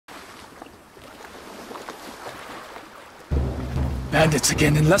Bandits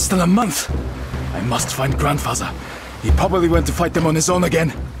again in less than a month. I must find grandfather. He probably went to fight them on his own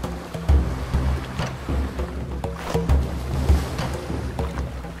again.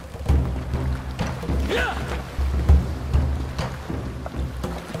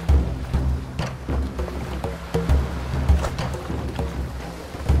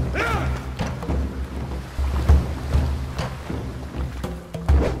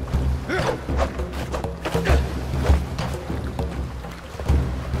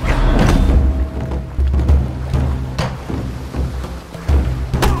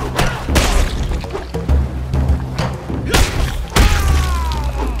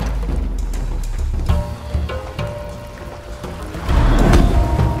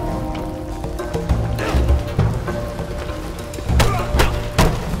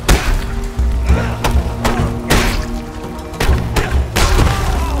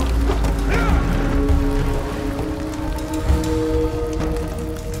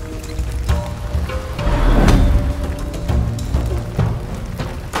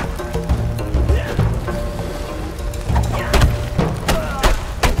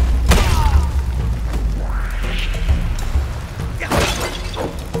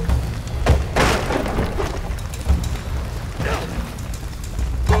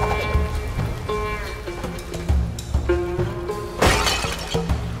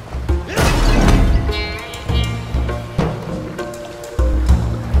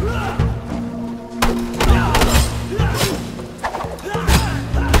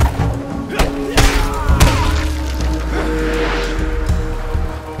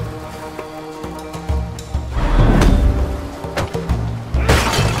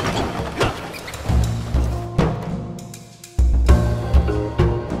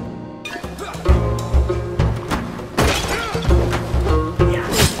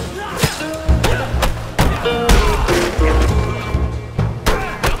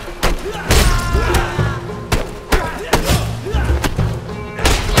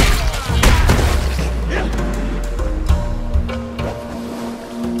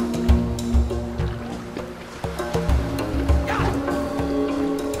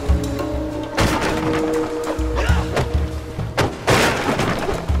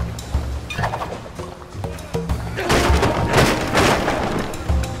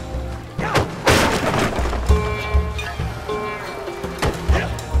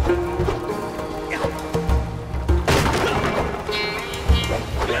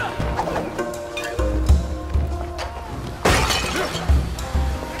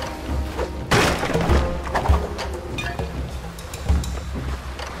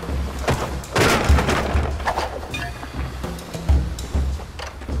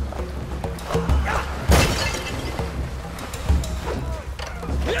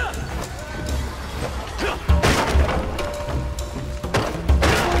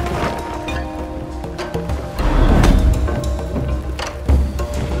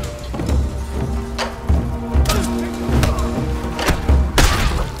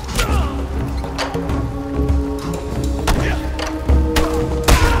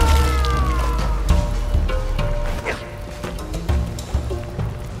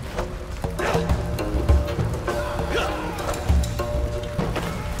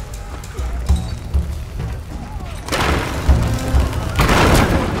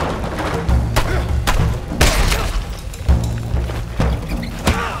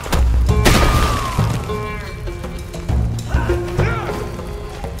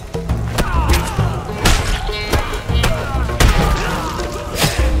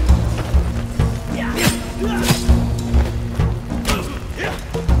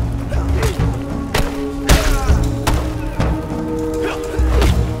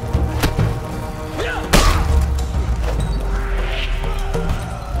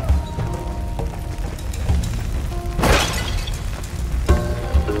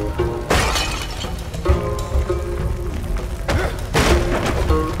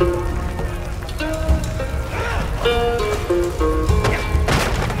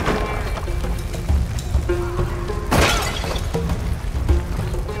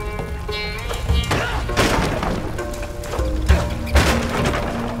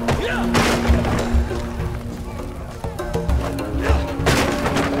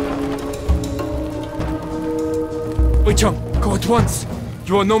 Go at once!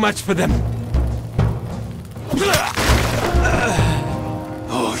 You are no match for them!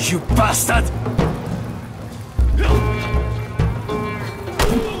 Oh, you bastard!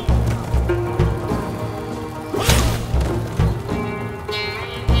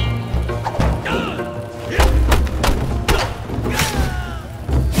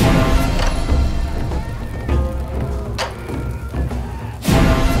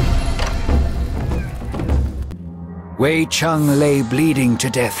 Wei Cheng lay bleeding to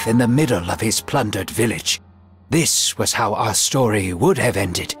death in the middle of his plundered village. This was how our story would have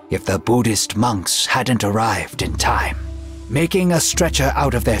ended if the Buddhist monks hadn't arrived in time. Making a stretcher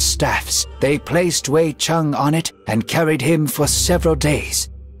out of their staffs, they placed Wei Cheng on it and carried him for several days,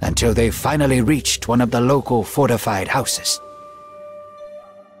 until they finally reached one of the local fortified houses.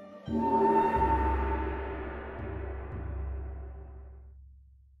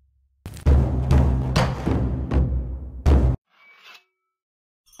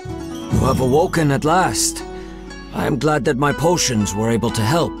 You have awoken at last. I am glad that my potions were able to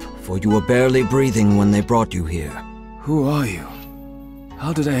help, for you were barely breathing when they brought you here. Who are you?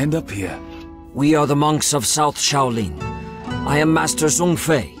 How did I end up here? We are the monks of South Shaolin. I am Master Zhong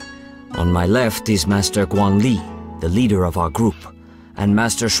Fei. On my left is Master Guang Li, the leader of our group, and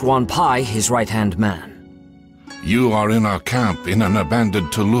Master Xuan Pai, his right-hand man. You are in our camp in an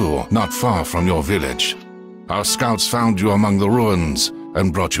abandoned Tulu, not far from your village. Our scouts found you among the ruins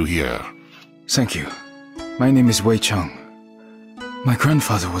and brought you here. Thank you. My name is Wei Cheng. My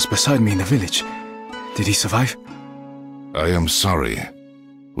grandfather was beside me in the village. Did he survive? I am sorry.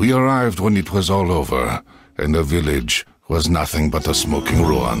 We arrived when it was all over, and the village was nothing but a smoking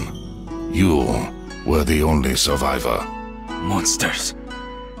ruin. You were the only survivor. Monsters.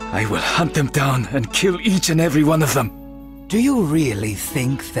 I will hunt them down and kill each and every one of them. Do you really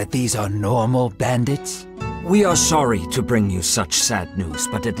think that these are normal bandits? We are sorry to bring you such sad news,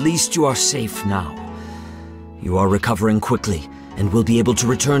 but at least you are safe now. You are recovering quickly, and will be able to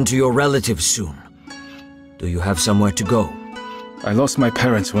return to your relatives soon. Do you have somewhere to go? I lost my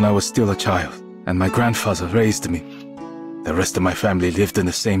parents when I was still a child, and my grandfather raised me. The rest of my family lived in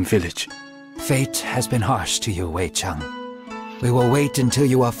the same village. Fate has been harsh to you, Wei Cheng. We will wait until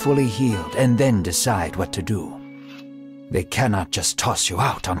you are fully healed and then decide what to do. They cannot just toss you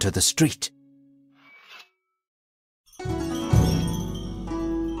out onto the street.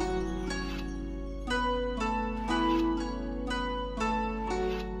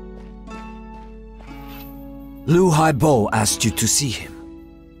 Lu Haibo asked you to see him.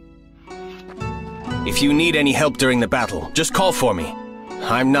 If you need any help during the battle, just call for me.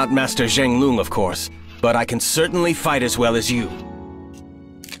 I'm not Master Zheng Lung, of course, but I can certainly fight as well as you.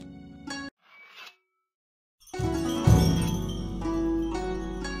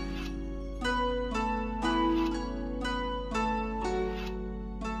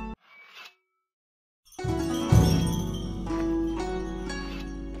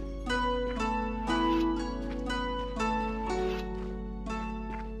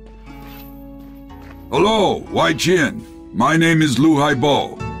 Hello, Wai Jin. My name is Lu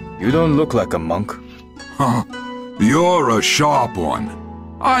Haibo. You don't look like a monk. Huh, you're a sharp one.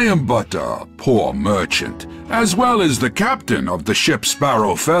 I am but a poor merchant, as well as the captain of the ship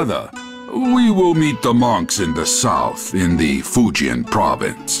Sparrow Feather. We will meet the monks in the south, in the Fujian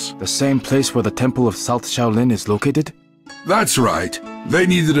province. The same place where the Temple of South Shaolin is located? That's right. They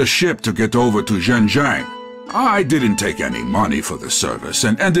needed a ship to get over to Zhenjiang. I didn't take any money for the service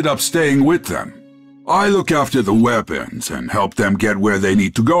and ended up staying with them. I look after the weapons and help them get where they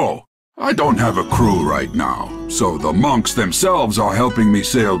need to go. I don't have a crew right now, so the monks themselves are helping me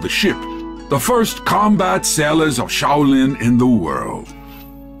sail the ship. The first combat sailors of Shaolin in the world.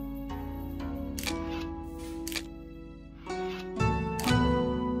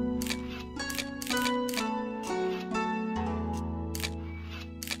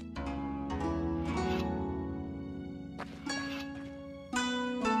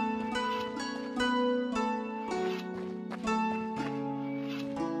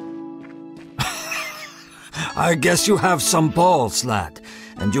 I guess you have some balls, lad,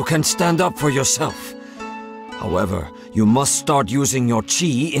 and you can stand up for yourself. However, you must start using your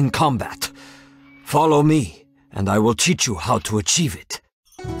chi in combat. Follow me, and I will teach you how to achieve it.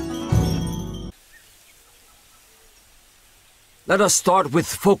 Let us start with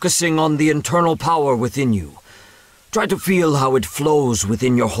focusing on the internal power within you. Try to feel how it flows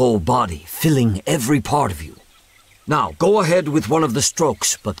within your whole body, filling every part of you. Now, go ahead with one of the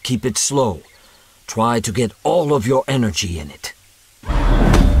strokes, but keep it slow. Try to get all of your energy in it.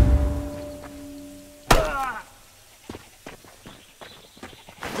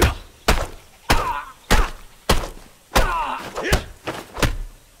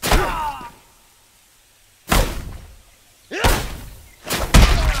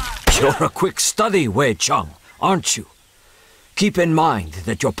 You're a quick study, Wei Cheng, aren't you? Keep in mind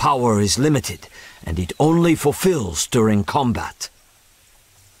that your power is limited, and it only fulfills during combat.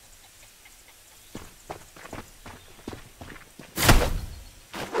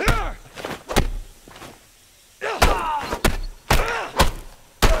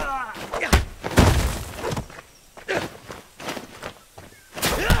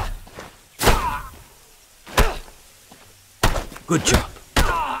 Good job.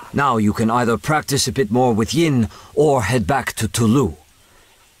 Now you can either practice a bit more with Yin or head back to Tulu.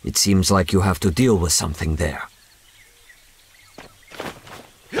 It seems like you have to deal with something there.